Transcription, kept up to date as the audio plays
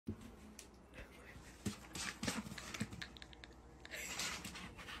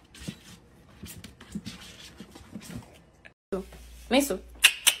Smesso?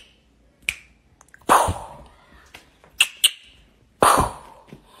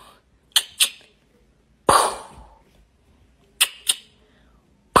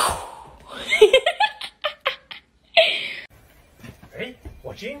 Ready?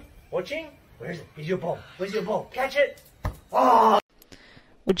 Watching? Watching? Where's it? Here's your ball. Where's your ball? Catch it! Oh!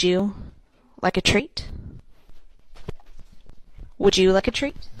 Would you like a treat? Would you like a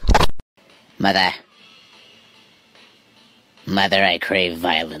treat? Mother. Mother, I crave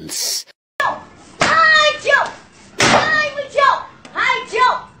violence.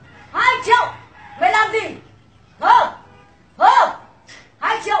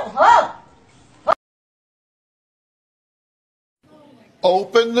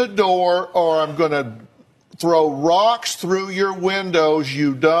 Open the door or I'm gonna throw rocks through your windows,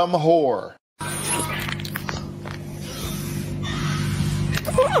 you dumb whore.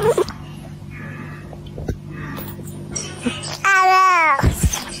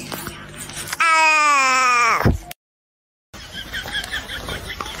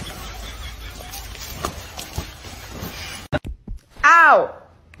 Ow!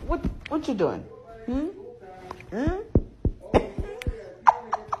 What you doing?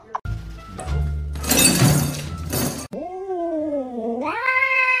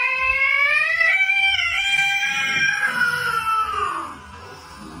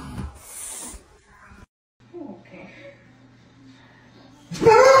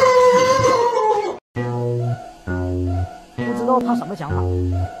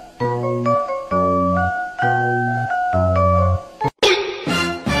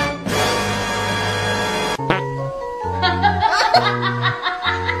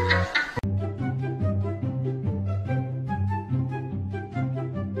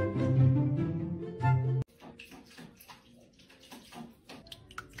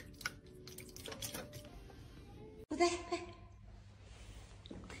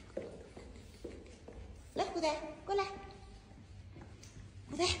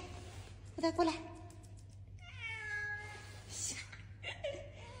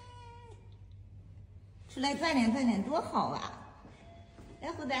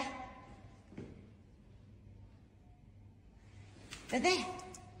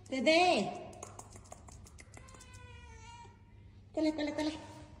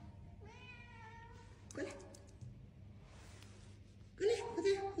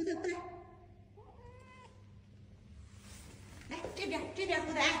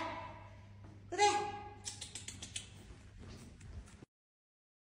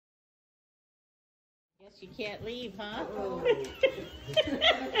 Guess you can't leave, huh?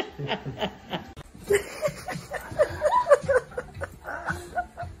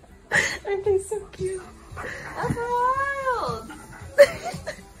 Aren't they so cute? That's wild!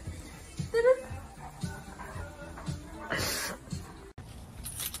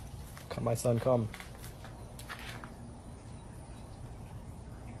 Come, my son, come.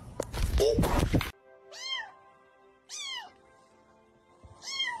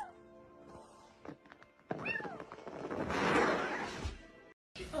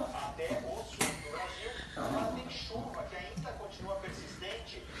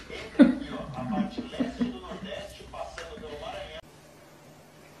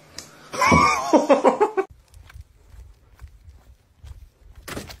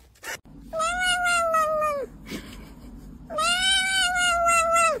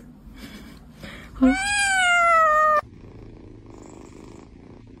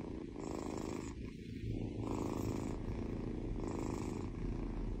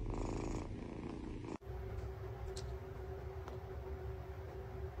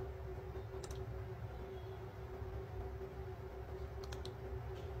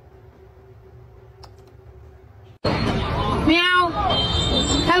 Meow!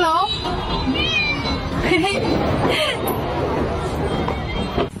 Hello?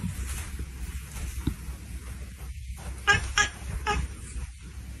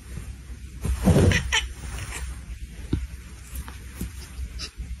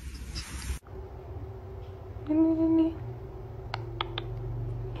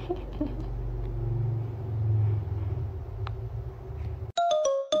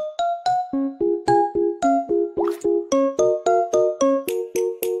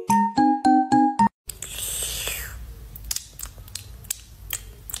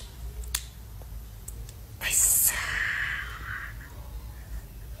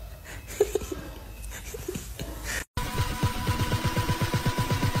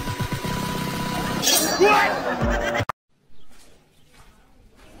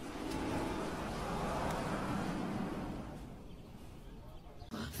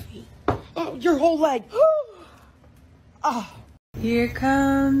 Oh, your whole leg. Oh. Here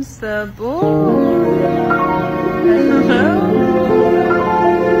comes the boy. Hello.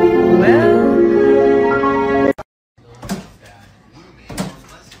 Welcome.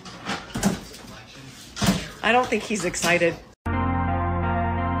 I don't think he's excited.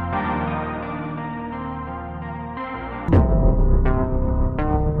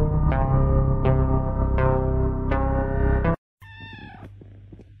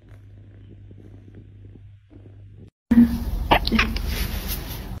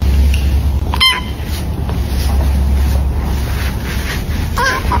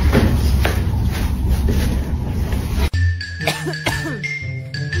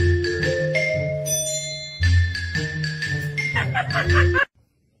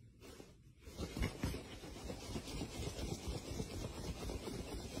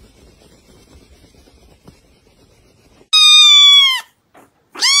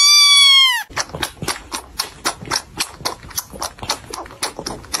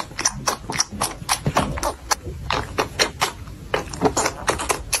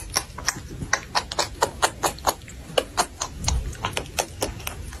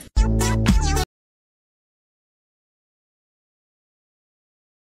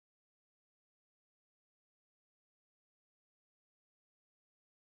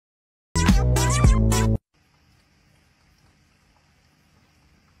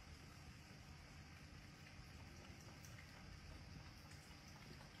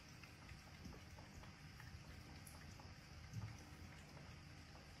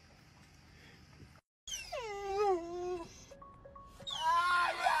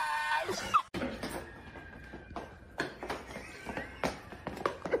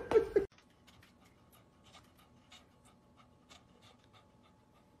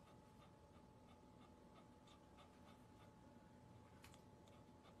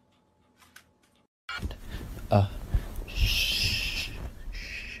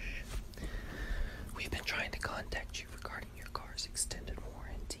 We've been trying to contact you regarding your car's extended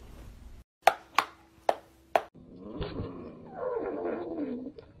warranty.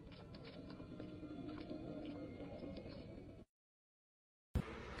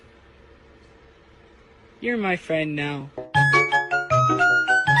 You're my friend now.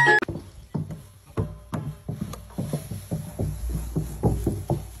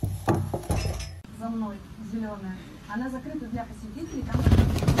 За мной зеленая. Она закрыта для посетителей. Там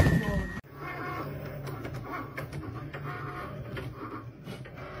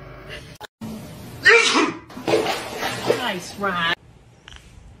Nice ride.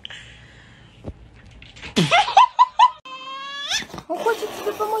 Он хочет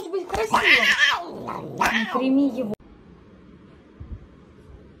тебе помочь быть красивым. Прими его.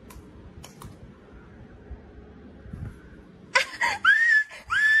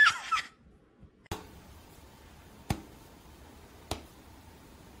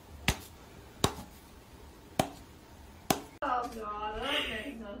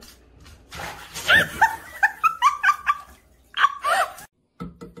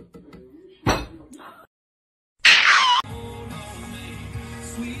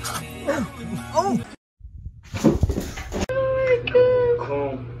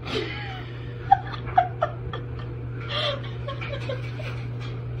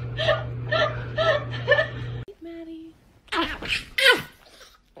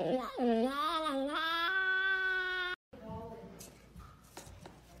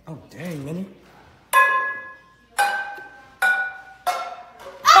 Oh, dang, Minnie.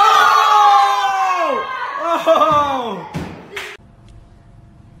 Oh!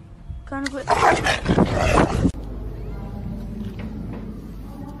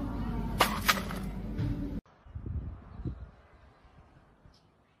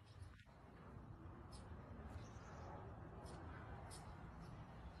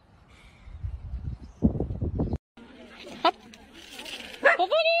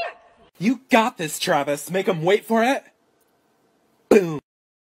 You got this, Travis. Make him wait for it. Boom.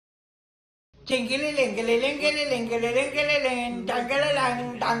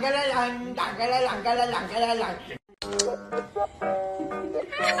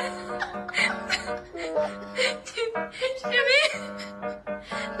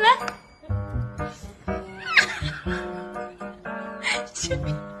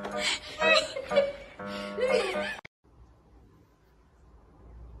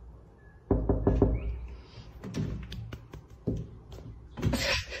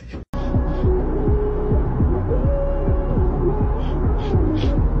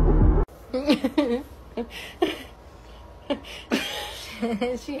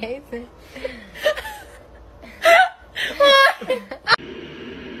 She hates it.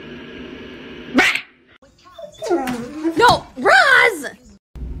 No, run!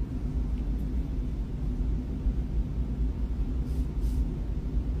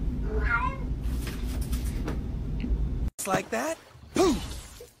 Just like that,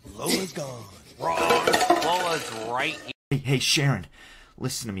 poof, Lola's gone. Lola's right here. Hey, Sharon,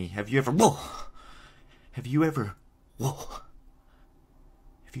 listen to me. Have you ever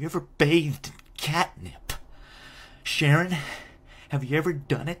bathed in catnip? Sharon, have you ever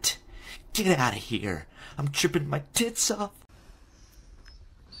done it? Get out of here. I'm tripping my tits off.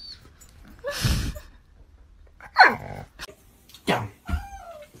 Down.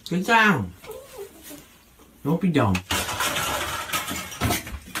 Get down. Don't be dumb.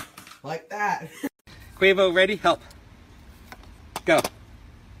 Like that. Quavo, ready? Help. Go.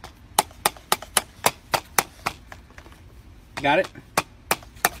 Got it?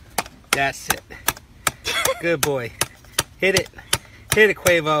 That's it. Good boy. Hit it. Hit it,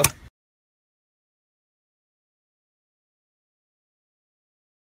 Quavo.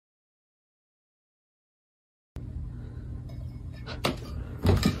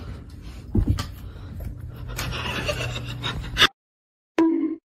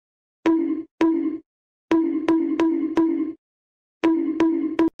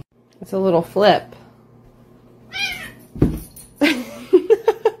 It's a little flip.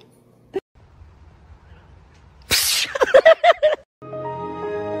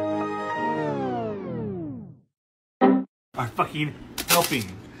 Are fucking helping.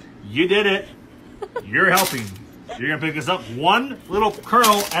 You did it. You're helping. You're gonna pick this up one little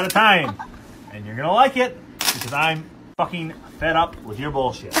kernel at a time. And you're gonna like it because I'm fucking fed up with your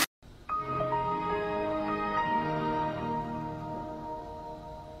bullshit.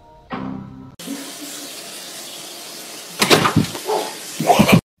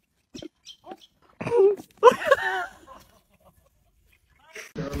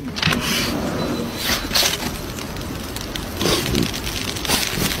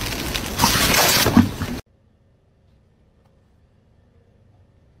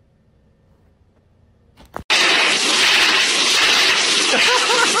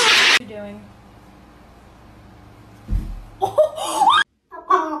 What are you doing?